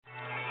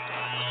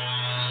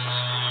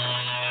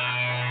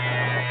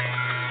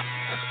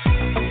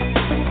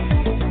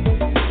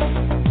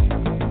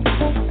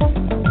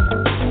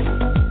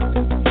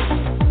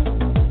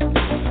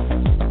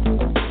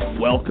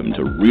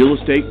Real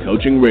Estate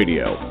Coaching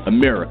Radio,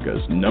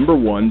 America's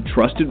 #1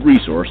 trusted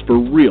resource for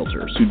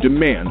realtors who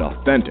demand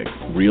authentic,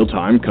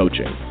 real-time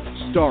coaching.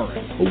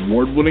 Starring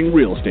award-winning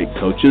real estate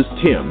coaches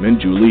Tim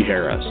and Julie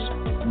Harris.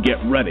 Get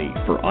ready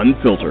for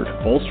unfiltered,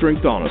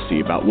 full-strength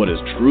honesty about what is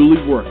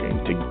truly working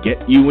to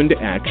get you into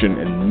action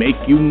and make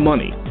you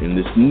money in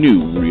this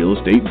new real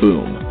estate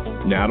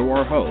boom. Now to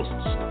our hosts,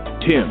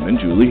 Tim and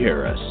Julie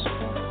Harris.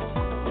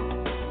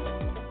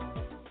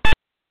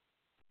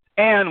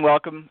 And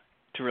welcome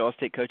to Real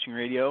Estate Coaching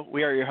Radio.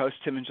 We are your hosts,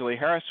 Tim and Julie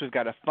Harris. We've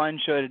got a fun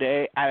show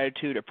today,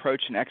 attitude,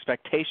 approach, and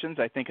expectations.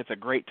 I think it's a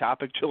great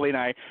topic. Julie and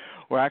I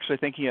were actually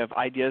thinking of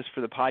ideas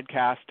for the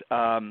podcast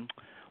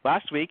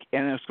last week,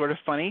 and it was sort of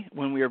funny.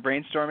 When we were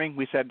brainstorming,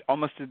 we said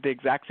almost at the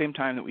exact same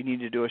time that we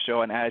need to do a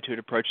show on attitude,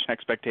 approach, and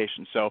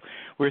expectations. So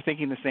we're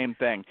thinking the same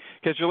thing.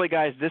 Because really,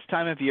 guys, this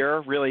time of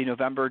year, really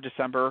November,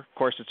 December, of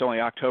course it's only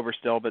October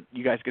still, but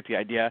you guys get the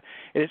idea.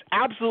 It is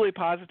absolutely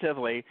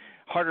positively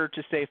harder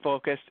to stay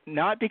focused,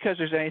 not because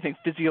there's anything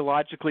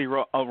physiologically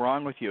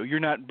wrong with you. You're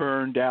not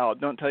burned out.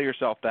 Don't tell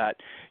yourself that.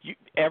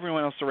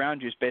 Everyone else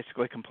around you is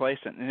basically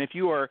complacent. And if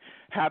you are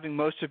having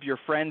most of your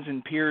friends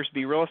and peers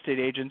be real estate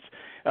agents,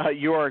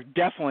 you are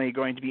definitely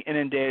going to be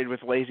inundated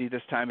with lazy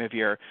this time of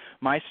year.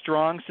 My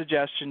strong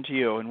suggestion to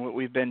you, and what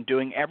we've been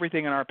doing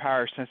everything in our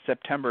power since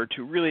September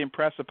to really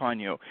impress upon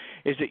you,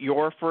 is that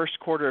your first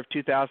quarter of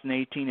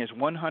 2018 is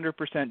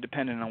 100%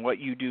 dependent on what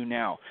you do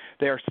now.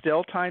 There are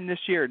still time this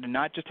year to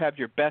not just have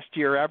your best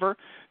year ever.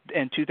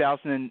 In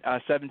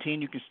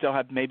 2017, you can still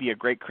have maybe a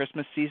great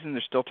Christmas season.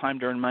 There's still time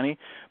to earn money.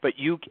 But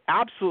you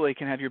absolutely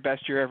can have your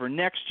best year ever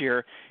next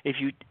year if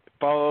you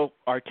follow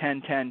our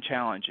 10-10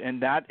 challenge.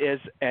 And that is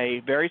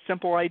a very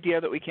simple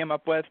idea that we came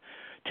up with.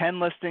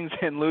 10 listings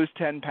and lose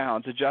 10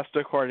 pounds. Adjust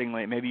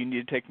accordingly. Maybe you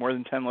need to take more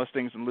than 10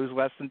 listings and lose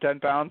less than 10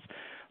 pounds.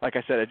 Like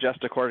I said,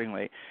 adjust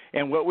accordingly.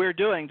 And what we're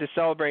doing to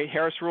celebrate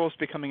Harris Rules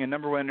becoming a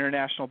 #1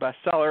 international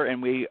bestseller,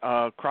 and we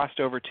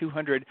crossed over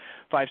 200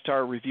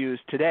 five-star reviews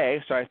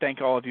today, so I thank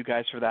all of you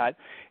guys for that,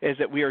 is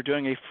that we are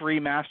doing a free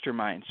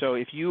mastermind. So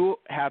if you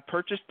have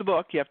purchased the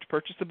book, you have to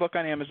purchase the book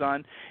on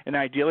Amazon, and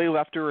ideally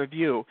left a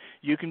review,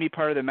 you can be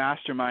part of the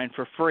mastermind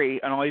for free,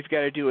 and all you've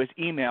got to do is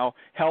email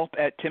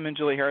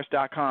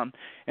help@timandjulieharris.com,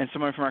 and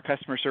someone from our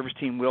customer service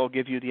team will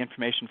give you the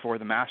information for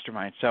the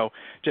mastermind. So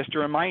just a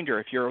reminder,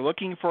 if you're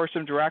looking for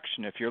some direction,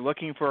 if you're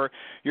looking for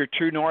your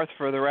true north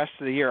for the rest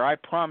of the year, I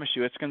promise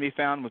you it's going to be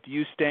found with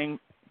you staying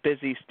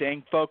busy,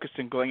 staying focused,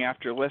 and going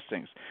after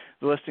listings.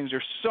 The listings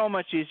are so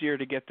much easier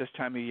to get this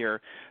time of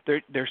year.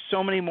 There's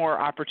so many more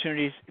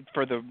opportunities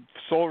for the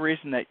sole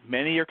reason that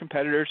many of your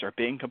competitors are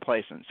being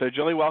complacent. So,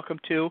 Julie, welcome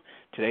to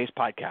today's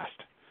podcast.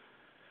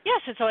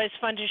 Yes, it's always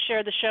fun to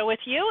share the show with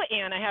you,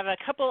 and I have a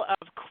couple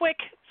of quick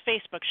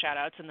Facebook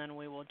shout-outs, and then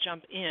we will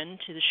jump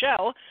into the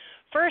show.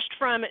 First,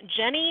 from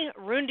Jenny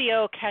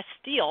Rundio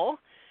Castile.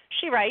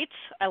 She writes,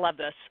 I love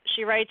this,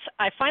 she writes,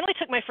 I finally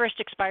took my first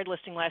expired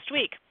listing last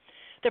week.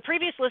 The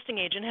previous listing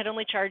agent had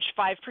only charged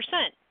 5%,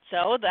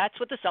 so that's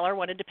what the seller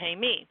wanted to pay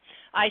me.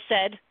 I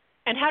said,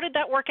 and how did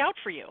that work out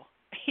for you?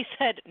 He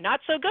said,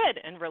 not so good,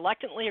 and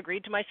reluctantly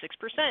agreed to my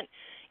 6%,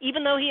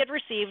 even though he had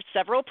received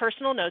several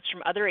personal notes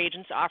from other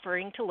agents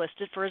offering to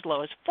list it for as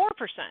low as 4%.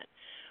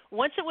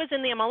 Once it was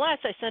in the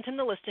MLS, I sent him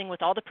the listing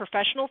with all the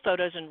professional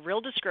photos and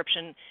real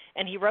description,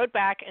 and he wrote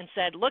back and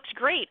said, looks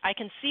great, I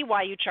can see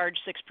why you charge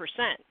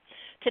 6%.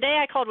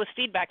 Today I called with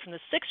feedback from the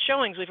 6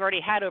 showings we've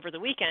already had over the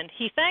weekend.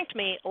 He thanked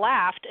me,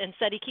 laughed, and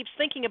said he keeps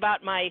thinking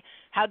about my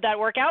how'd that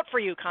work out for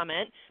you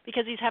comment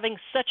because he's having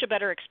such a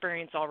better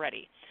experience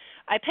already.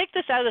 I picked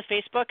this out of the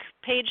Facebook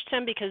page,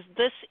 Tim, because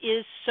this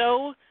is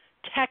so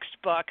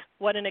textbook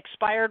what an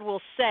expired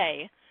will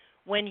say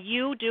when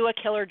you do a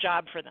killer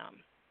job for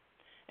them.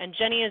 And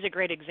Jenny is a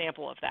great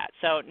example of that.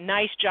 So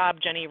nice job,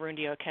 Jenny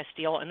Rundio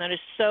Castile. And that is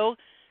so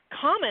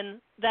common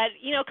that,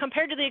 you know,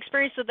 compared to the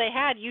experience that they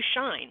had, you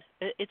shine.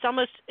 It's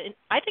almost,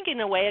 I think in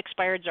a way,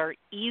 expireds are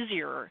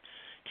easier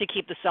to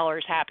keep the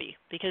sellers happy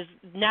because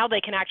now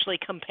they can actually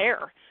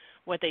compare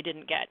what they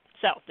didn't get.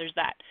 So there's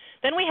that.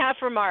 Then we have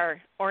from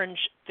our Orange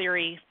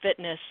Theory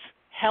Fitness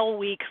Hell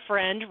Week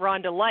friend,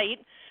 Rhonda Light.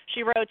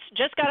 She wrote,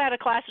 just got out of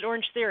class at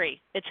Orange Theory.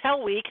 It's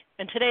Hell Week,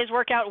 and today's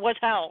workout was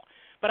hell.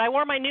 But I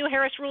wore my new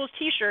Harris Rules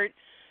T-shirt,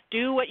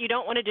 do what you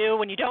don't want to do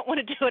when you don't want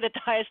to do it at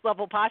the highest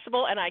level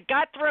possible, and I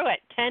got through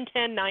it,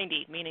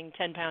 10-10-90, meaning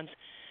 10 pounds,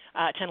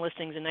 10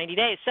 listings in 90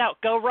 days. So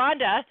go,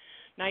 Rhonda.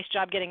 Nice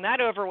job getting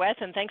that over with,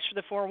 and thanks for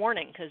the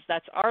forewarning because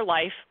that's our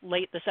life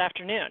late this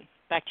afternoon.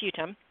 Back to you,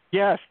 Tim.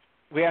 Yes.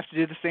 We have to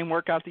do the same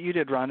workout that you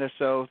did, Rhonda.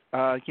 So,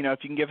 if you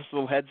can give us a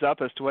little heads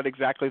up as to what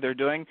exactly they're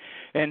doing.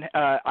 And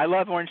I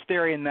love Orange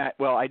Theory in that,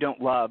 well, I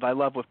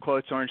love with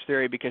quotes Orange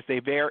Theory because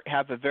they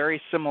have a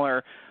very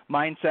similar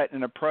mindset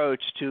and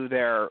approach to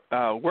their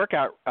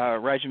workout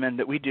regimen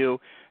that we do,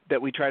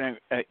 that we try to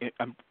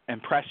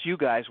impress you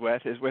guys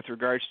with, is with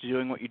regards to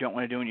doing what you don't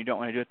want to do and you don't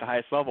want to do at the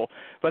highest level.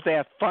 But they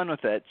have fun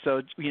with it.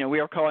 So, we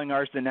are calling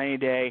ours the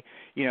 90-day,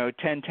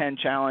 10-10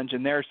 challenge,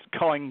 and they're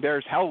calling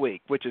theirs Hell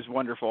Week, which is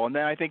wonderful. And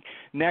then I think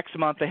next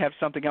month they have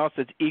something else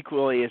that's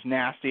equally as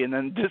nasty. And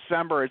then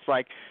December it's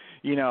like,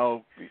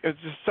 it's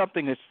just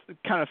something that's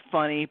kind of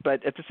funny,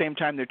 but at the same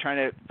time they're trying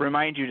to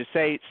remind you to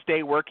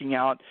stay working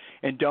out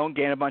and don't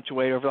gain a bunch of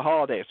weight over the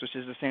holidays, which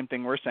is the same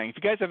thing we're saying. If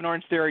you guys have an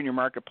Orange Theory in your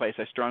marketplace,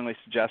 I strongly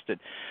suggest it.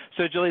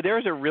 So, Julie,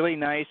 there's a really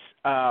nice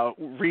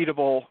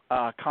readable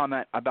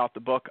comment about the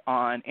book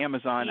on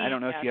Amazon. I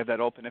don't know if you have that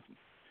open.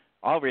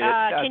 I'll read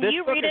it. Can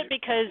you read it,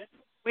 because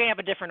we have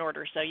a different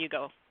order, so you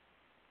go.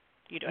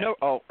 You do it.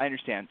 No, I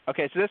understand.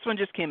 Okay, so this one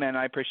just came in.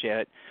 I appreciate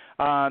it.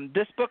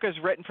 This book is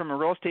written from a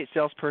real estate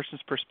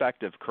salesperson's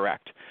perspective,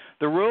 correct?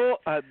 The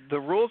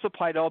rules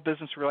apply to all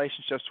business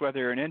relationships, whether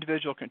you're an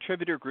individual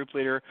contributor, group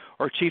leader,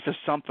 or chief of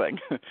something.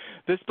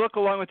 This book,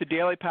 along with the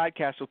daily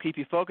podcast, will keep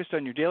you focused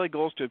on your daily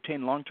goals to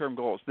obtain long-term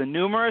goals.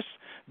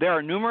 There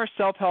are numerous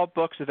self-help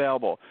books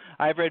available.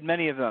 I've read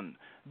many of them.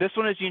 This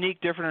one is unique,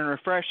 different, and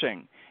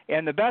refreshing.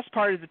 And the best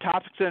part is the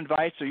topics and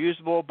advice are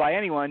usable by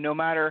anyone, no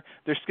matter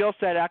their skill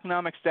set,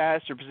 economic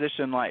status, or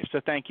position in life. So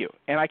thank you.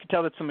 And I can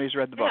tell that somebody's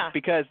read the book,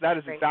 because that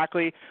is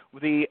exactly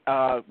the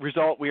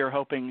result we are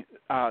hoping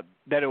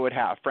that it would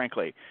have,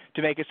 frankly,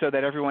 to make it so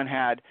that everyone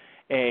had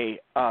a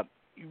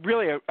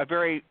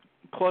very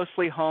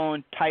closely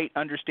honed, tight,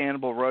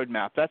 understandable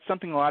roadmap. That's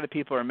something a lot of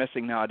people are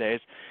missing nowadays.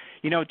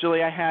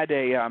 Julie, I had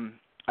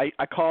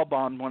I call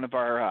bombed one of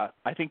our,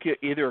 I think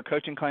either a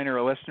coaching client or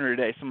a listener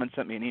today. Someone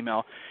sent me an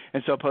email,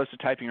 and so opposed to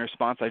typing a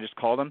response, I just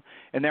called them,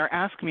 and they're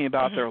asking me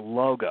about their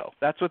logo.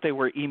 That's what they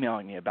were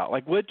emailing me about.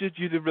 Like, what did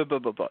you do, blah, blah,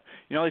 blah, blah.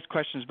 All these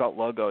questions about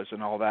logos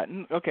and all that.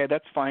 And, okay,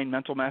 that's fine.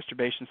 Mental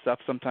masturbation stuff,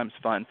 sometimes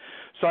fun.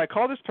 So I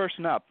called this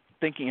person up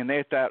thinking, and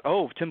they thought,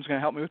 oh, Tim's going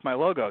to help me with my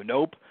logo.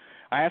 Nope.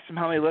 I asked them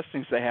how many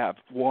listings they have.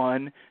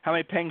 1. How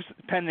many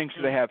pendings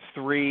do they have?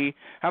 3.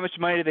 How much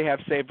money do they have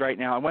saved right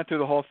now? I went through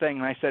the whole thing,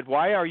 and I said,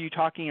 why are you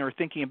talking or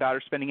thinking about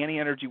or spending any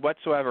energy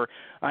whatsoever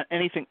on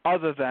anything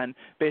other than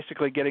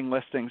basically getting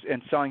listings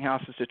and selling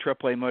houses to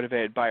AAA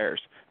motivated buyers?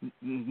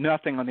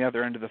 Nothing on the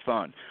other end of the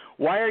phone.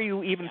 Why are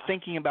you even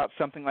thinking about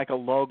something like a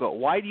logo?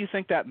 Why do you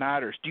think that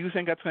matters? Do you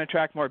think that's going to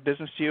attract more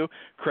business to you?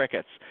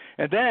 Crickets.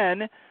 And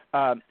then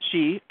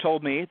she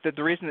told me that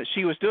the reason that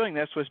she was doing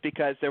this was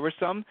because there was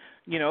some,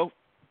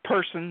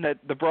 person that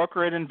the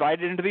broker had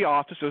invited into the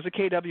office. It was a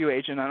KW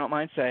agent, I don't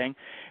mind saying,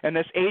 and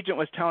this agent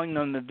was telling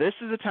them that this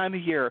is the time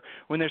of year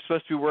when they're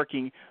supposed to be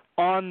working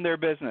on their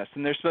business,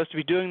 and they're supposed to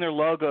be doing their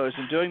logos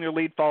and doing their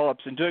lead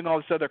follow-ups and doing all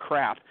this other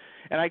crap.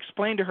 And I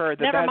explained to her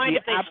that never mind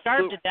if they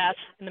starve to death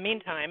in the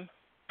meantime.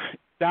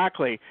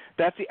 Exactly.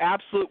 That's the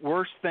absolute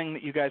worst thing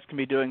that you guys can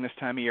be doing this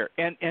time of year.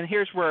 And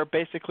here's where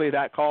basically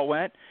that call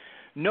went.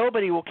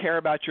 Nobody will care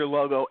about your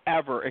logo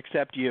ever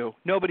except you.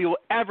 Nobody will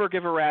ever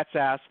give a rat's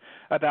ass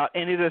about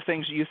any of the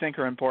things you think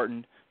are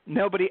important.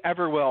 Nobody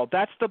ever will.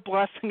 That's the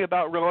blessing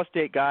about real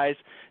estate, guys.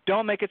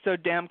 Don't make it so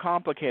damn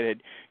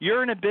complicated.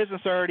 You're in a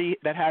business already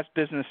that has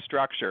business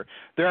structure.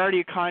 There are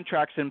already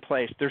contracts in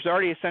place. There's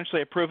already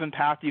essentially a proven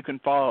path you can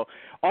follow.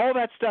 All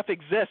that stuff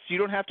exists. You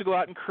don't have to go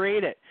out and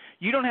create it.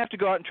 You don't have to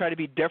go out and try to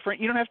be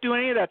different. You don't have to do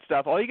any of that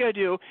stuff. All you got to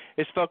do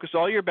is focus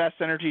all your best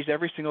energies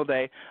every single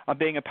day on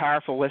being a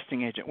powerful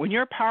listing agent. When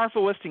you're a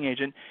powerful listing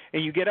agent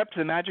and you get up to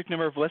the magic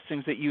number of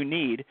listings that you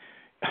need,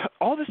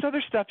 all this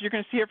other stuff, you're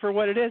going to see it for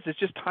what it is. It's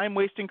just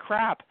time-wasting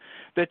crap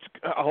that's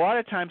a lot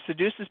of times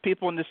seduces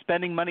people into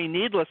spending money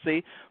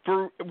needlessly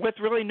with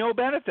really no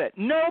benefit.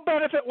 No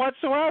benefit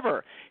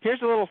whatsoever.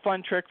 Here's a little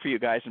fun trick for you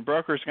guys, and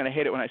brokers are going to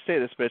hate it when I say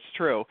this, but it's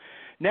true.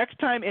 Next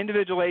time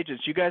individual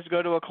agents, you guys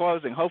go to a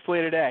closing,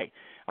 hopefully today,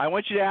 I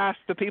want you to ask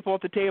the people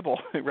at the table,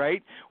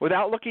 right,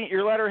 without looking at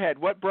your letterhead,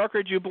 what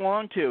brokerage you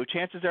belong to.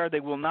 Chances are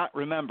they will not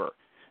remember.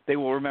 They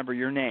will remember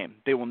your name.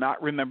 They will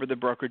not remember the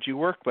brokerage you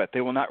work with.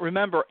 They will not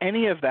remember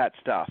any of that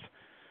stuff.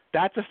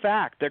 That's a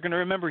fact. They're going to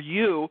remember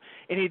you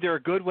in either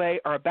a good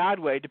way or a bad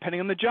way, depending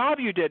on the job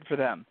you did for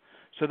them.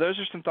 So those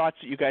are some thoughts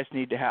that you guys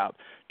need to have.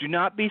 Do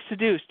not be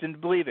seduced into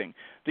believing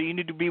that you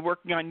need to be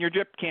working on your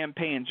drip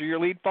campaigns or your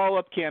lead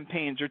follow-up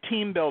campaigns or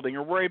team building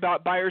or worry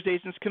about buyers,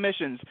 agents,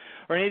 commissions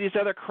or any of these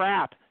other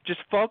crap.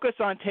 Just focus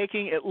on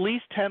taking at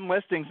least 10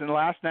 listings in the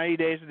last 90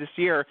 days of this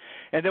year.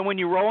 And then when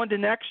you roll into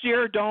next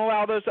year, don't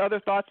allow those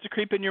other thoughts to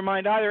creep in your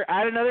mind either.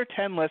 Add another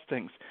 10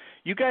 listings.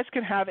 You guys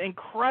can have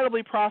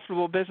incredibly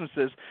profitable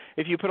businesses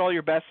if you put all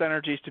your best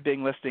energies to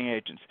being listing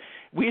agents.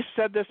 We've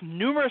said this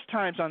numerous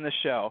times on this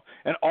show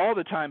and all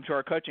the time to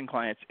our coaching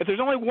clients. If there's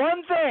only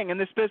one thing in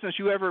this business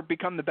you ever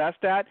become the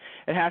best at,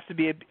 it has to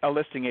be a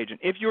listing agent.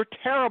 If you're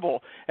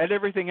terrible at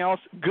everything else,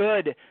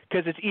 good,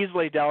 because it's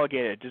easily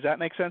delegated. Does that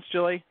make sense,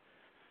 Julie?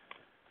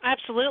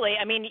 Absolutely.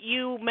 I mean,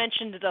 you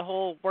mentioned the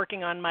whole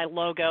working on my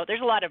logo. There's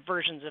a lot of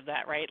versions of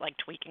that, right? Like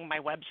tweaking my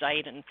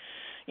website and,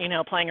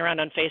 playing around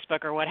on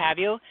Facebook or what have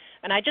you.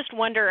 And I just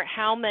wonder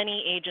how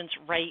many agents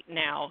right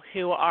now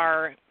who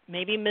are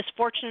maybe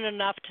misfortunate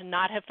enough to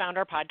not have found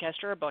our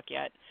podcast or a book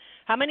yet,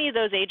 how many of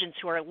those agents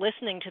who are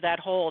listening to that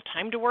whole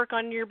time to work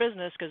on your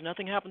business because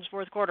nothing happens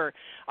fourth quarter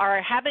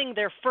are having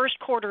their first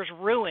quarters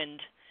ruined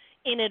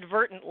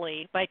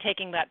inadvertently by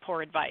taking that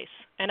poor advice?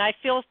 And I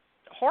feel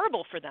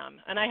horrible for them.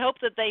 And I hope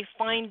that they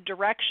find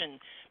direction,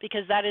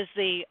 because that is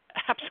the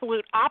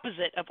absolute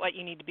opposite of what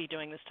you need to be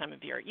doing this time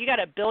of year. You got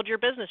to build your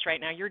business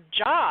right now. Your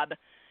job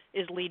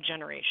is lead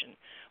generation,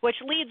 which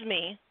leads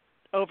me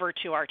over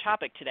to our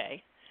topic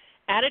today,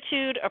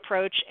 attitude,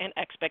 approach, and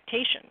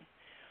expectation.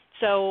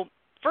 So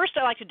first,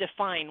 I like to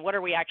define what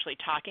are we actually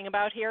talking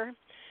about here.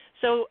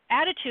 So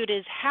attitude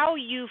is how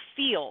you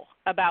feel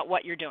about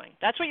what you're doing.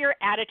 That's what your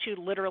attitude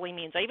literally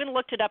means. I even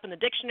looked it up in the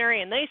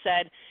dictionary, and they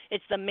said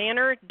it's the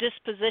manner,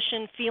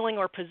 disposition, feeling,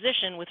 or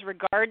position with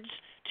regards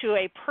to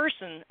a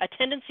person, a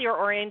tendency or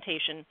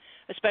orientation,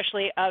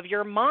 especially of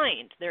your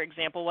mind. Their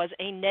example was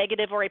a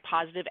negative or a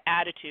positive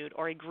attitude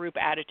or a group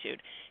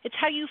attitude. It's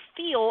how you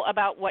feel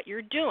about what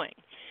you're doing.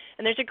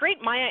 And there's a great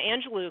Maya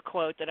Angelou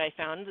quote that I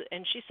found,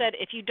 and she said,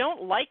 if you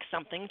don't like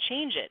something,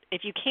 change it.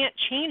 If you can't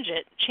change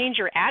it, change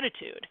your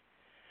attitude.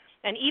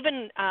 And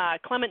even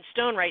Clement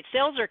Stone writes,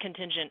 sales are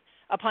contingent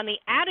upon the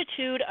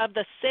attitude of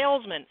the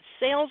salesman.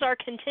 Sales are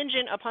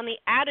contingent upon the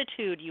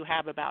attitude you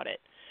have about it.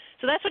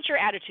 So that's what your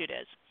attitude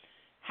is,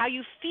 how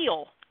you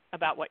feel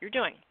about what you're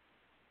doing.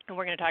 And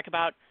we're going to talk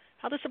about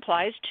how this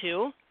applies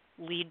to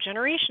lead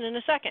generation in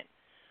a second.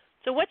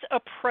 So what's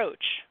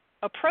approach?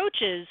 Approach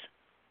is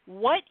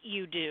what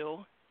you do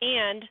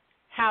and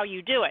how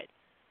you do it.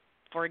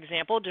 For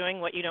example, doing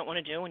what you don't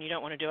want to do when you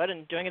don't want to do it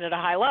and doing it at a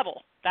high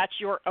level. That's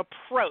your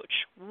approach,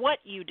 what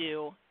you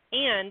do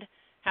and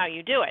how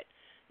you do it.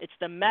 It's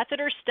the method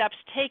or steps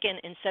taken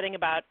in setting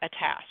about a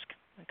task,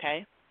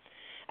 okay?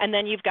 And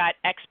then you've got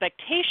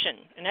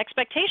expectation. And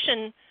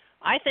expectation,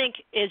 I think,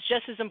 is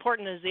just as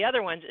important as the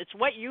other ones. It's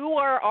what you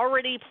are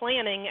already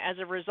planning as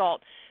a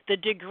result, the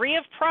degree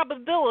of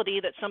probability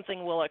that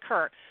something will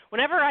occur.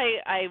 Whenever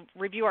I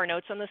review our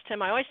notes on this,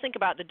 Tim, I always think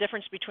about the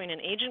difference between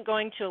an agent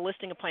going to a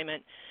listing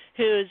appointment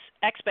whose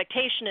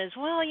expectation is,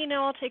 well, you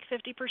know, I'll take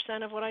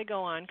 50% of what I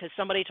go on because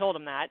somebody told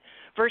him that,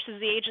 versus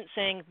the agent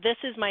saying, this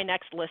is my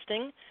next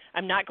listing.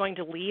 I'm not going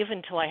to leave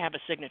until I have a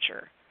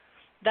signature.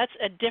 That's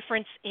a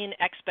difference in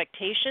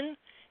expectation.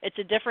 It's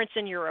a difference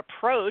in your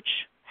approach,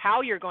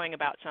 how you're going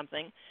about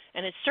something,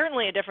 and it's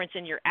certainly a difference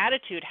in your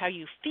attitude, how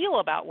you feel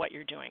about what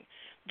you're doing.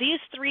 These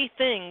three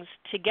things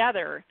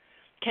together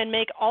can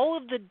make all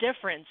of the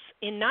difference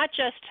in not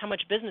just how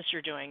much business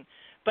you're doing,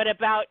 but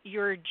about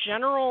your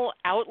general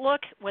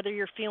outlook, whether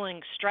you're feeling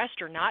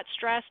stressed or not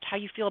stressed, how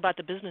you feel about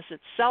the business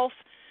itself.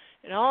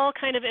 It all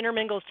kind of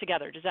intermingles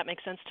together. Does that make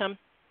sense, Tim?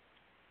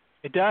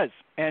 It does.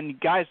 And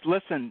guys,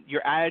 listen,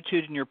 your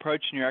attitude and your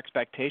approach and your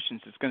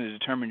expectations is going to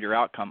determine your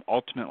outcome.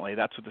 Ultimately,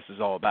 that's what this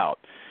is all about.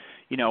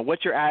 You know,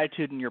 what's your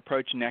attitude and your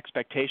approach and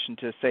expectation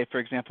to, say, for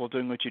example,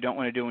 doing what you don't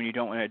want to do when you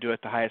don't want to do it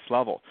at the highest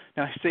level?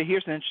 Now, see,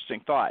 here's an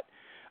interesting thought.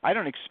 I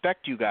don't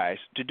expect you guys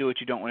to do what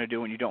you don't want to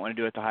do when you don't want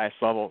to do it at the highest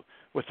level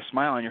with a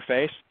smile on your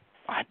face.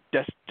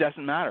 It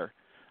doesn't matter.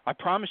 I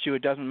promise you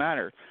it doesn't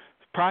matter.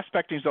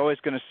 Prospecting is always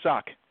going to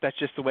suck. That's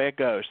just the way it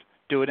goes.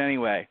 Do it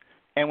anyway.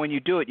 And when you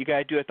do it, you got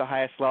to do it at the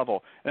highest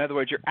level. In other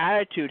words, your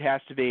attitude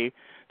has to be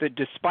that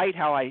despite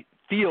how I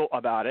feel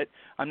about it,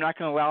 I'm not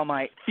going to allow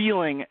my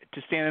feeling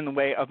to stand in the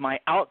way of my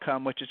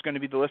outcome, which is going to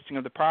be the listing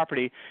of the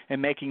property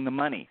and making the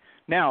money.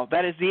 Now,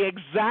 that is the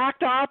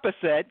exact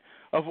opposite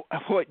of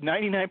what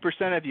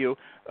 99% of you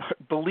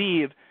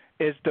believe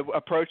is the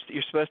approach that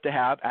you're supposed to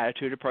have,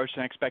 attitude, approach,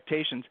 and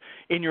expectations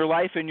in your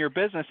life and your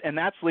business, and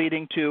that's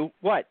leading to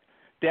what?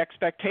 The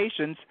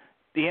expectations,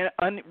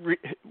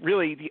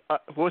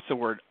 what's the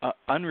word?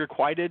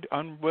 Unrequited?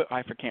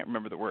 I can't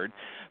remember the word.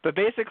 But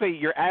basically,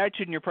 your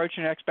attitude and your approach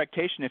and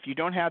expectation, if you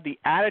don't have the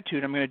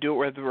attitude, I'm going to do it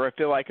whether I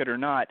feel like it or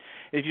not.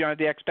 If you don't have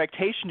the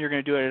expectation, you're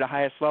going to do it at the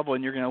highest level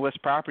and you're going to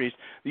list properties.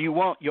 You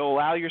won't. You'll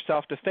allow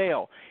yourself to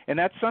fail. And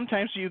that's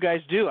sometimes what you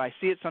guys do. I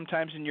see it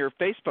sometimes in your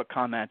Facebook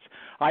comments.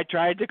 I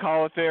tried to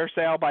call a fair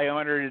sale by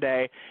owner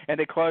today, and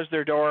they closed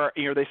their door.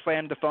 They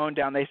slammed the phone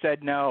down. They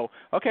said no.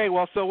 Okay,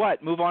 well, so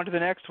what? Move on to the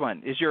next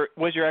one.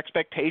 Was your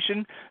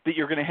expectation that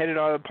you're going to hit it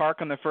out of the park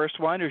on the first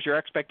one, or is your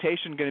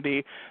expectation going to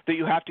be that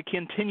you have to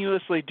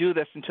continuously do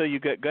this until you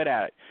get good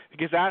at it?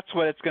 Because that's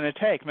what it's going to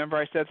take. Remember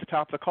I said at the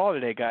top of the call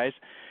today, guys,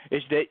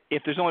 is that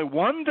if there's only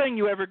one thing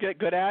you ever get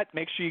good at,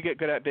 make sure you get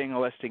good at being a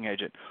listing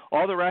agent.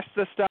 All the rest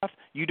of the stuff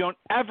you don't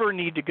ever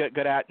need to get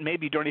good at.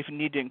 Maybe you don't even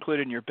need to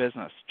include in your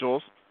business.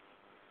 Jules?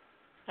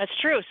 That's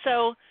true.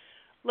 So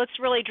let's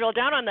really drill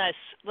down on this.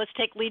 Let's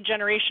take lead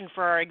generation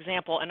for our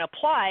example and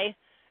apply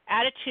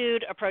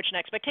attitude, approach, and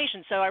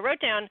expectation. So I wrote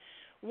down,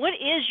 what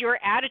is your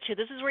attitude?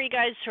 This is where you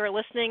guys who are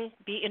listening,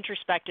 be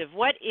introspective.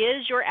 What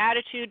is your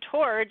attitude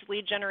towards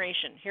lead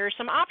generation? Here are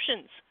some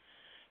options.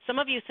 Some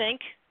of you think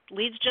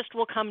leads just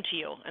will come to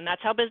you, and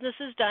that's how business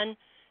is done.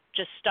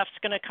 Just stuff's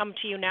going to come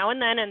to you now and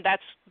then, and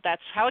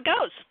that's how it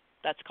goes.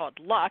 That's called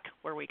luck,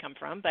 where we come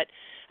from.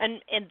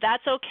 And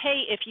that's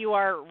okay if you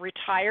are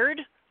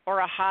retired or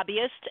a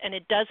hobbyist, and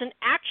it doesn't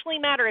actually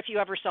matter if you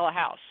ever sell a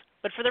house.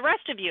 But for the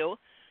rest of you,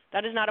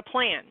 that is not a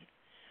plan.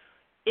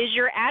 Is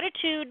your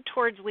attitude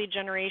towards lead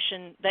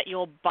generation that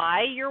you'll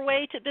buy your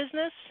way to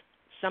business?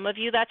 Some of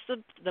you, that's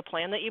the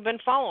plan that you've been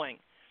following.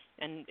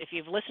 And if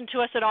you've listened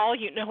to us at all,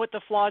 you know what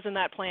the flaws in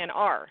that plan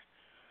are.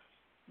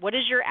 what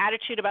is your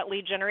attitude about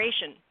lead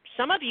generation?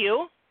 Some of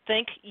you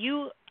think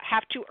you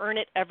have to earn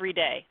it every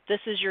day. This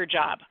is your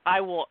job. I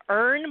will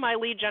earn my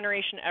lead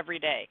generation every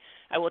day.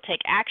 I will take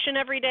action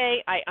every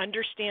day. I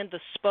understand the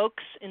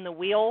spokes in the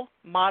wheel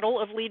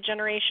model of lead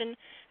generation,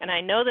 and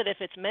I know that if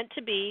it's meant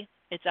to be,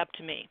 it's up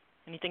to me.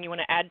 Anything you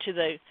want to add to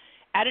the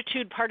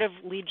attitude part of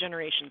lead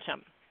generation,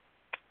 Tim?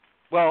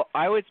 Well,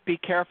 I would be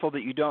careful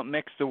that you don't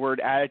mix the word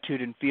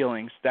attitude and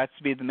feelings. That's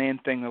to be the main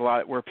thing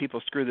where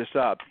people screw this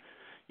up.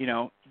 You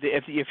know,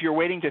 if you're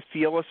waiting to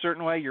feel a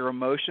certain way, your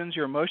emotions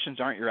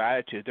aren't your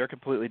attitude. They're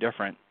completely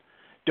different.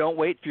 Don't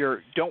wait to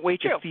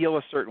feel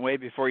a certain way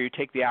before you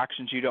take the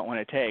actions you don't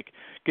want to take.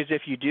 Because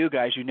if you do,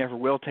 guys, you never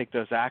will take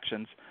those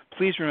actions.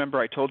 Please remember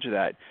I told you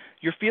that.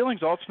 Your feelings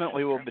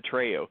ultimately will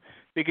betray you,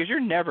 because you're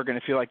never going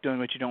to feel like doing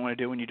what you don't want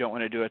to do when you don't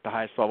want to do it at the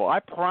highest level. I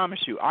promise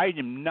you, I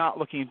am not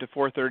looking into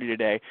 4:30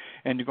 today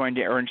and going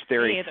to Orange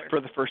Theory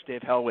for the first day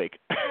of Hell Week.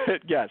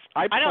 Yes,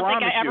 I don't promise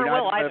think I ever you.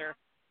 will either.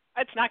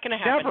 It's not going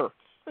to happen.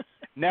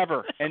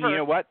 Never. And you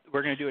know what?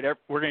 We're going to do it.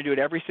 We're going to do it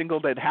every single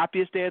day. The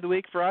happiest day of the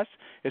week for us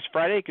is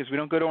Friday, because we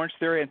don't go to Orange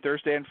Theory on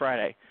Thursday and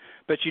Friday.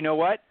 But you know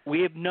what?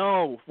 We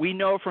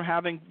know from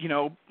having,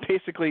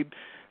 basically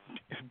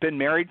been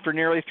married for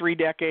nearly 3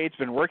 decades,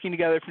 been working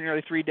together for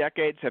nearly 3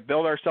 decades, have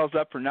built ourselves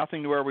up for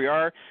nothing to where we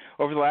are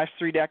over the last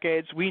 3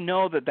 decades. We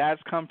know that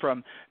that's come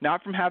from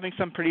not from having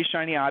some pretty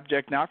shiny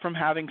object, not from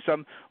having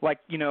some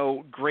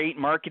great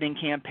marketing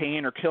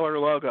campaign or killer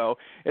logo.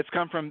 It's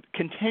come from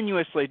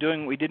continuously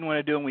doing what we didn't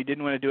want to do, and we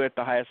didn't want to do it at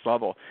the highest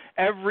level.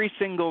 Every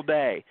single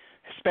day,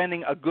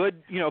 spending a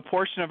good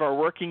portion of our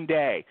working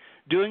day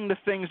doing the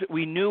things that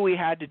we knew we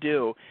had to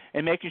do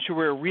and making sure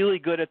we're really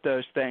good at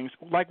those things.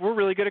 Like we're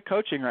really good at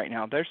coaching right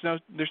now. There's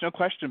no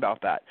question about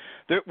that.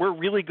 We're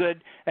really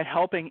good at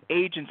helping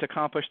agents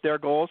accomplish their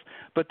goals,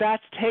 but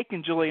that's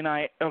taken Julie and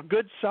I a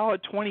good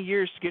solid 20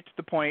 years to get to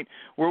the point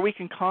where we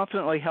can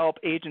confidently help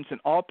agents in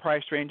all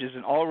price ranges,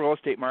 in all real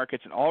estate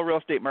markets, in all real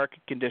estate market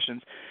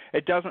conditions.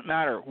 It doesn't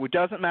matter. It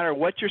doesn't matter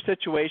what your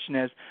situation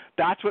is.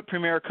 That's what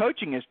Premier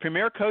Coaching is.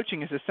 Premier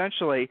Coaching is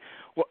essentially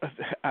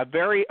a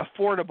very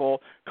affordable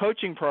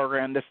coaching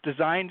program that's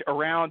designed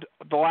around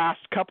the last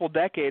couple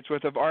decades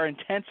worth of our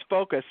intense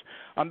focus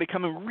on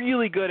becoming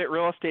really good at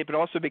real estate, but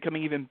also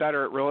becoming even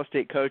better at real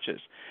estate coaches.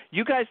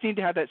 You guys need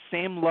to have that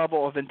same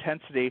level of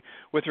intensity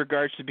with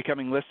regards to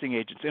becoming listing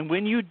agents. And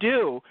when you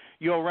do,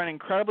 you'll run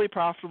incredibly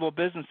profitable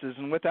businesses,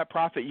 and with that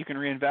profit, you can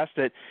reinvest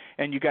it,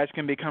 and you guys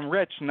can become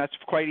rich. And that's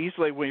quite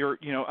easily when you're,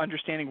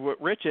 understanding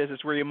what rich is.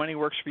 It's where your money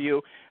works for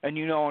you, and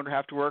you no longer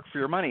have to work for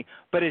your money.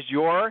 But is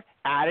your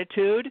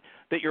attitude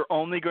that you're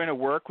only going to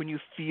work when you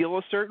feel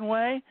a certain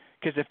way?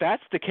 Because if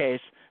that's the case,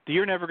 then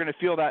you're never going to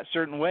feel that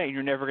certain way, and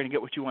you're never going to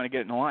get what you want to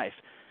get in life,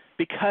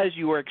 because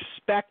you are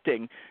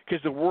expecting,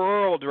 because the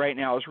world right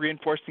now is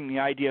reinforcing the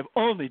idea of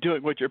only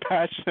doing what you're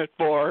passionate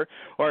for,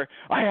 or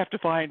I have to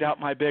find out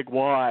my big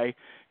why.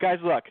 Guys,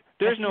 look,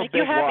 there's no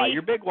big why.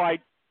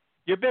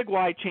 Your big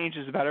why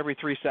changes about every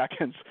 3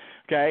 seconds,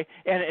 okay?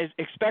 And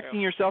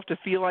expecting yourself to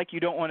feel like you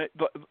don't want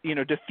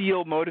to, to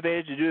feel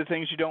motivated to do the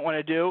things you don't want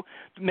to do,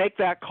 make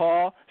that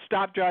call.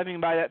 Stop driving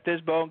by that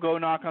FSBO and go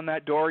knock on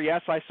that door.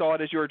 Yes, I saw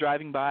it as you were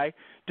driving by.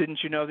 Didn't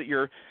you know that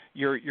your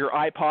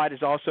iPod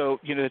is also,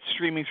 it's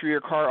streaming through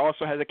your car,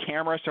 also has a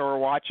camera, so we're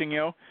watching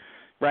you?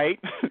 Right?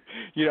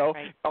 Right.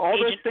 All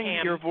Agent those things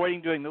Pam. you're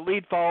avoiding doing, the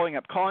lead following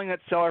up, calling that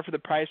seller for the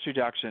price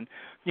reduction,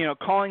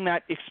 calling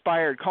that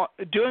expired,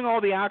 doing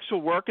all the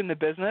actual work in the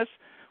business.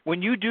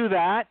 When you do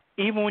that,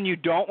 even when you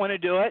don't want to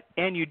do it,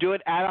 and you do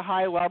it at a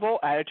high level,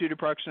 attitude,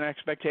 approach, and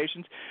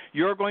expectations,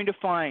 you're going to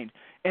find,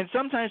 and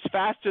sometimes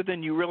faster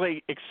than you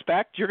really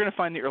expect, you're going to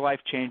find that your life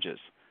changes.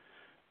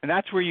 And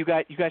that's where you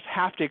guys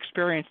have to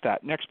experience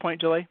that. Next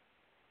point, Julie.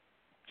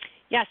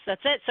 Yes,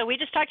 that's it. So we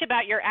just talked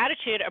about your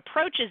attitude.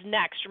 Approach is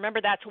next. Remember,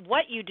 that's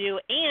what you do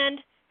and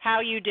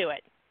how you do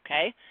it,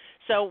 okay?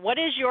 So what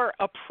is your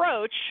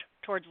approach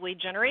towards lead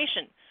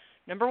generation?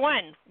 Number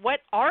 1,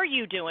 what are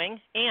you doing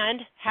and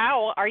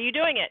how are you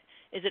doing it?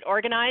 Is it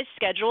organized,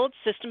 scheduled,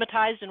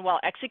 systematized, and well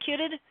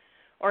executed?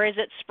 Or is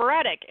it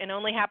sporadic and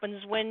only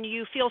happens when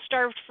you feel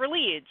starved for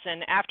leads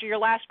and after your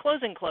last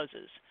closing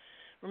closes?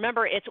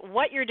 Remember, it's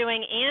what you're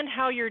doing and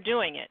how you're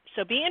doing it.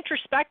 So be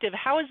introspective.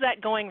 How is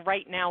that going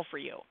right now for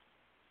you?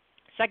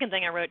 Second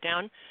thing I wrote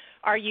down,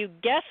 are you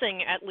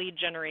guessing at lead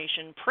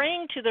generation?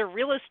 Praying to the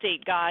real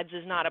estate gods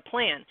is not a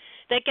plan.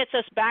 That gets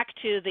us back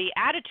to the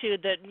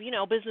attitude that,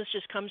 business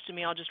just comes to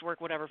me, I'll just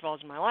work whatever falls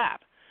in my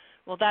lap.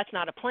 Well, that's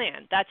not a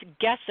plan. That's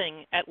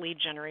guessing at lead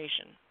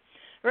generation.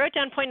 I wrote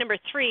down point number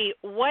 3,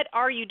 what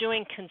are you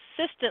doing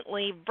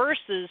consistently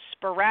versus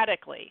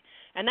sporadically?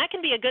 And that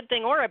can be a good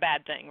thing or a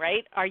bad thing,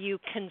 right? Are you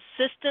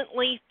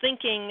consistently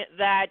thinking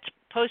that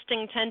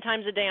posting 10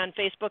 times a day on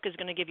Facebook is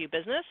going to give you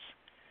business?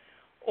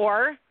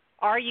 Or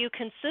are you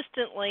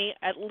consistently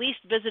at least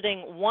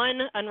visiting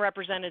one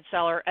unrepresented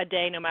seller a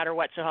day no matter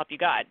what, so help you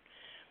God?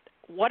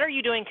 What are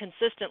you doing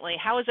consistently?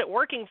 How is it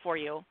working for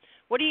you?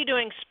 What are you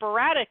doing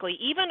sporadically?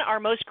 Even our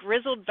most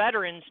grizzled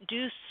veterans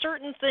do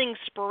certain things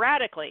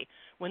sporadically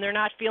when they're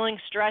not feeling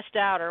stressed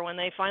out or when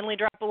they finally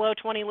drop below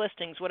 20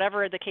 listings,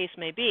 whatever the case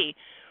may be.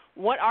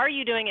 What are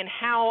you doing and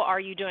how are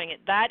you doing it?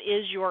 That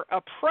is your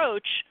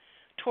approach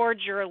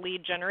towards your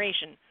lead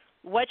generation.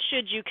 What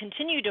should you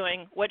continue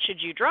doing? What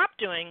should you drop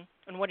doing?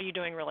 And what are you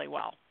doing really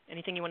well?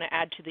 Anything you want to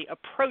add to the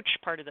approach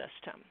part of this,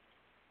 Tim?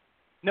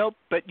 Nope,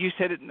 but you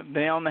said it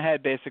nail on the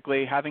head.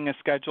 Basically, having a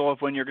schedule of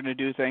when you're going to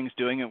do things,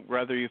 doing it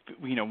whether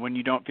when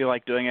you don't feel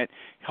like doing it,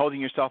 holding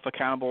yourself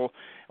accountable,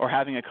 or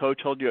having a coach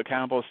hold you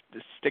accountable,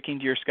 sticking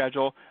to your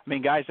schedule. I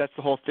mean, guys, that's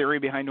the whole theory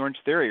behind Orange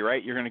Theory,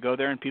 right? You're going to go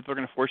there, and people are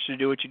going to force you to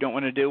do what you don't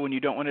want to do when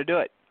you don't want to do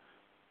it.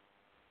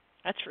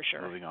 That's for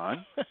sure. Moving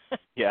on.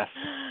 Yes.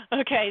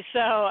 Okay,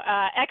 so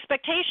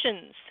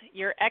expectations.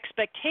 Your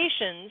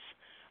expectations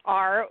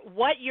are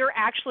what you're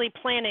actually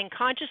planning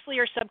consciously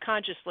or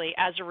subconsciously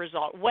as a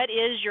result. What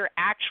is your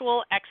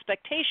actual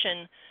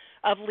expectation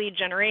of lead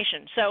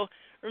generation? So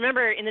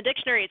remember, in the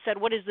dictionary it said,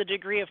 what is the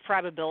degree of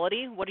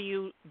probability? What are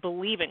you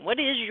believing? What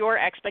is your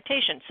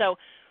expectation? So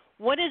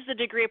what is the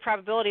degree of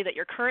probability that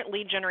your current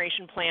lead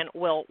generation plan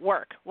will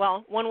work?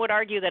 Well, one would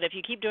argue that if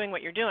you keep doing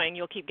what you're doing,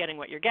 you'll keep getting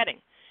what you're getting.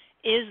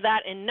 Is that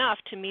enough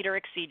to meet or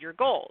exceed your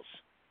goals?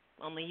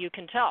 Only you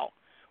can tell.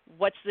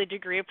 What's the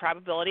degree of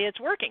probability it's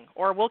working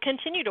or will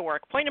continue to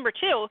work? Point number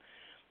 2,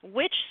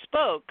 which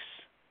spokes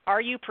are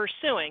you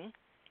pursuing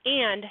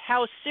and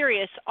how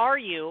serious are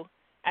you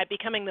at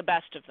becoming the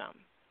best of them,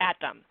 at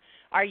them?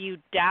 Are you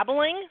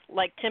dabbling?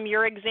 Like, Tim,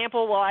 your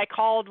example, well, I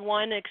called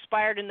one,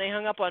 expired, and they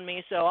hung up on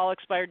me, so all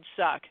expired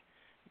suck.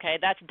 Okay,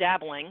 that's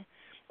dabbling.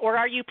 Or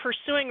are you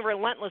pursuing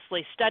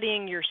relentlessly,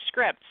 studying your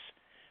scripts,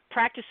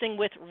 practicing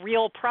with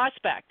real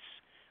prospects,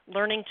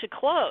 learning to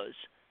close,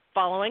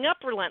 following up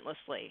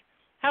relentlessly?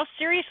 How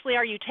seriously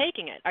are you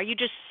taking it? Are you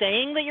just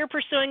saying that you're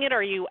pursuing it, or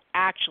are you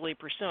actually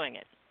pursuing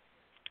it?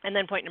 And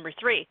then point number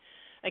 3,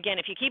 again,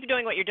 if you keep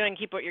doing what you're doing,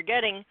 keep what you're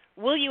getting,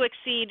 will you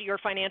exceed your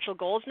financial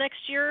goals next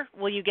year?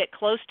 Will you get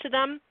close to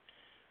them?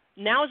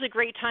 Now is a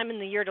great time in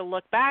the year to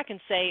look back and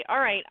say,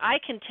 all right, I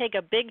can take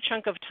a big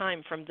chunk of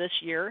time from this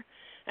year,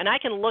 and I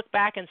can look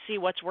back and see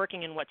what's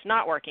working and what's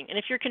not working. And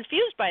if you're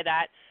confused by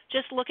that,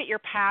 just look at your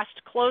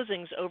past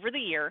closings over the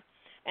year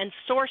and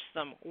source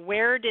them.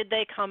 Where did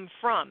they come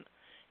from?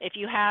 If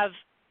you have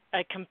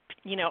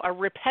a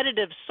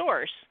repetitive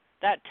source,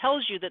 that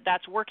tells you that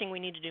that's working. We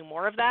need to do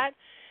more of that.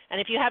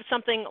 And if you have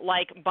something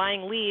like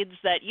buying leads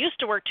that used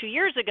to work 2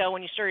 years ago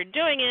when you started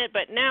doing it,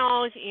 but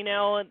now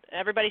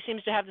everybody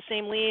seems to have the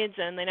same leads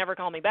and they never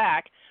call me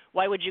back,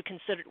 why would you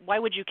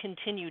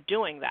continue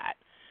doing that?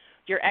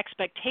 Your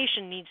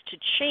expectation needs to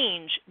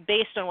change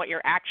based on what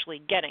you're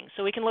actually getting.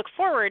 So we can look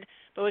forward,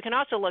 but we can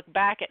also look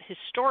back at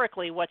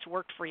historically what's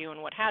worked for you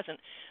and what hasn't.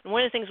 And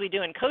one of the things we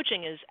do in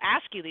coaching is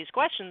ask you these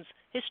questions.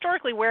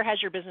 Historically, where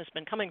has your business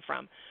been coming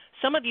from?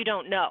 Some of you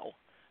don't know,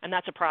 and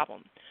that's a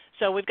problem.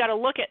 So we've got to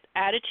look at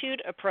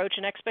attitude, approach,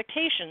 and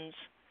expectations,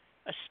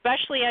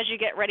 especially as you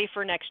get ready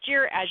for next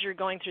year, as you're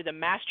going through the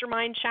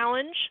Mastermind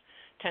Challenge,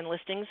 10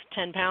 listings,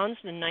 10 pounds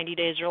in 90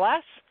 days or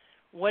less.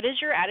 What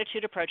is your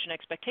attitude, approach, and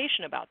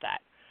expectation about that?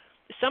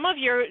 Some of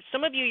you,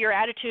 your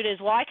attitude is,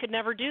 well, I could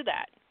never do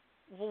that.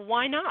 Well,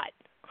 why not?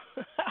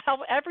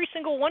 Every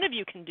single one of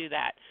you can do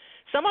that.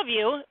 Some of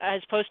you,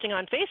 as posting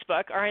on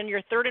Facebook, are in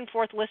your 3rd and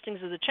 4th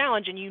listings of the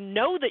challenge, and you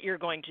know that you're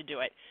going to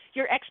do it.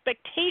 Your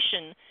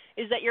expectation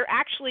is that you're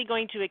actually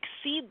going to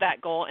exceed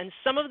that goal. And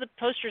some of the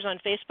posters on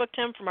Facebook,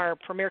 Tim, from our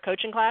Premier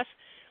Coaching class,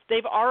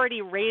 they've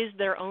already raised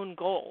their own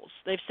goals.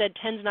 They've said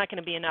 10's not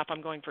going to be enough.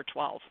 I'm going for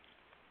 12.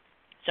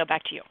 So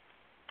back to you.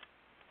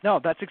 No,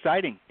 that's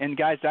exciting. And,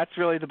 guys, that's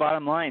really the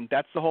bottom line.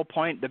 That's the whole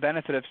point, the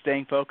benefit of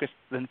staying focused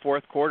in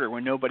 4th quarter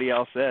when nobody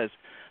else is.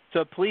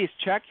 So please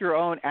check your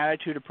own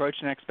attitude, approach,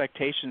 and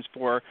expectations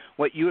for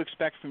what you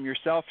expect from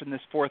yourself in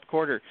this 4th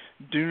quarter.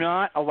 Do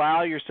not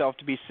allow yourself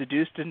to be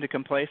seduced into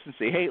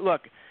complacency. Hey,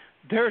 look,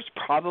 there's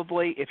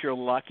probably, if you're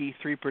lucky,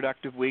 3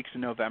 productive weeks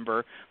in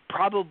November.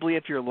 Probably,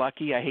 if you're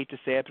lucky, I hate to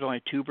say it, but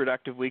only 2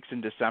 productive weeks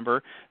in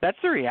December. That's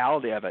the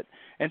reality of it.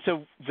 And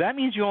so that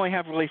means you only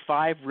have really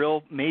 5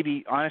 real,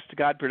 maybe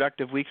honest-to-God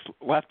productive weeks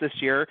left this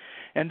year.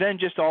 And then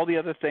just all the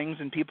other things,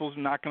 and people's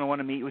not going to want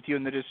to meet with you,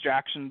 and the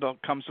distraction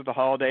that comes with the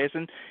holidays.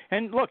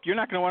 And look, you're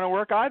not going to want to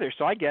work either,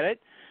 so I get it.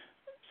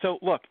 So,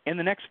 look, in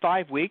the next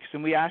 5 weeks,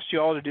 and we asked you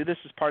all to do this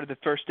as part of the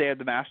first day of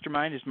the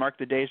mastermind, is mark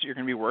the days that you're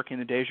going to be working,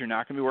 the days you're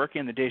not going to be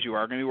working, and the days you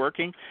are going to be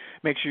working.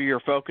 Make sure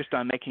you're focused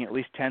on making at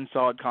least 10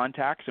 solid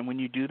contacts. And when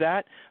you do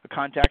that, a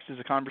contact is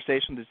a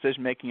conversation with a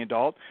decision-making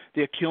adult.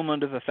 The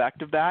accumulative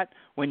effect of that,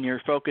 when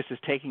your focus is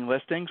taking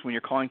listings, when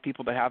you're calling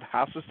people that have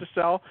houses to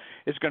sell,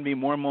 is going to be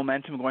more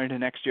momentum going into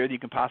next year than you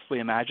can possibly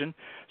imagine.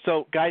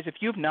 So, guys, if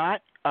you've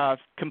not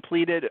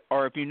completed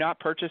or if you've not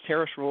purchased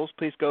Harris Rules,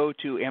 please go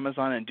to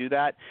Amazon and do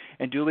that,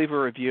 and do leave a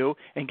review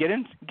and get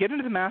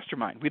into the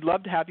mastermind. We'd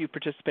love to have you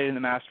participate in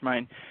the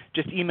mastermind.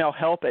 Just email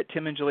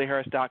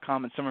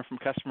help@timandjulieharris.com, and someone from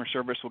customer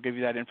service will give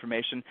you that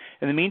information.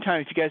 In the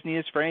meantime, if you guys need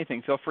us for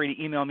anything, feel free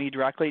to email me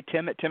directly,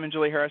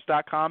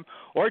 tim@timandjulieharris.com,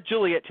 or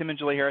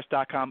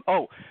julie@timandjulieharris.com.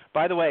 Oh,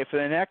 by the way, for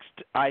the next,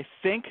 I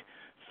think,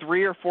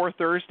 3 or 4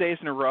 Thursdays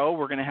in a row,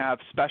 we're going to have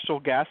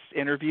special guest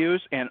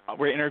interviews, and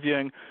we're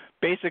interviewing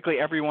basically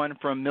everyone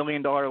from $1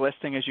 Million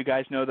Listing. As you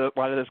guys know, a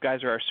lot of those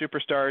guys are our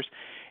superstars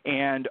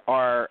and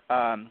our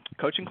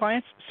coaching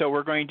clients. So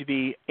we're going to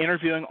be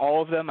interviewing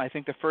all of them. I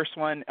think the first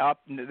one up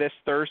this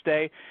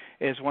Thursday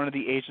is one of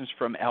the agents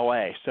from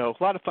LA. So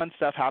a lot of fun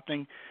stuff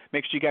happening.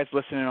 Make sure you guys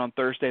listen in on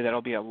Thursday.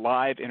 That'll be a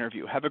live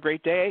interview. Have a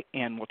great day,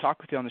 and we'll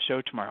talk with you on the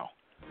show tomorrow.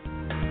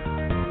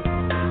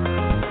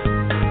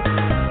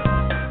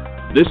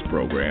 This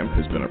program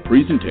has been a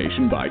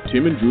presentation by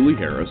Tim and Julie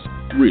Harris,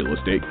 Real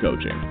Estate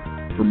Coaching.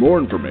 For more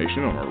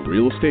information on our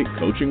real estate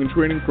coaching and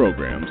training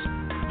programs,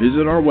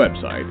 visit our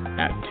website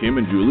at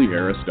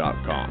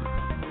timandjulieharris.com.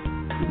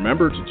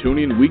 Remember to tune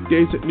in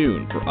weekdays at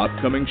noon for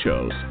upcoming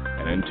shows,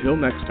 and until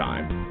next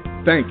time,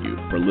 thank you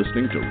for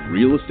listening to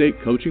Real Estate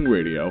Coaching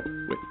Radio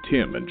with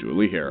Tim and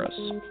Julie Harris.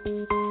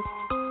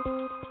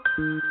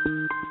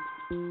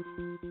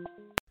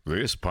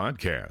 This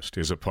podcast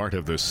is a part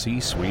of the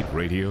C-Suite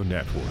Radio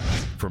Network.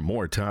 For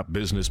more top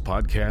business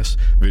podcasts,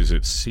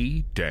 visit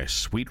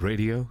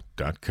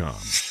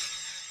c-suiteradio.com.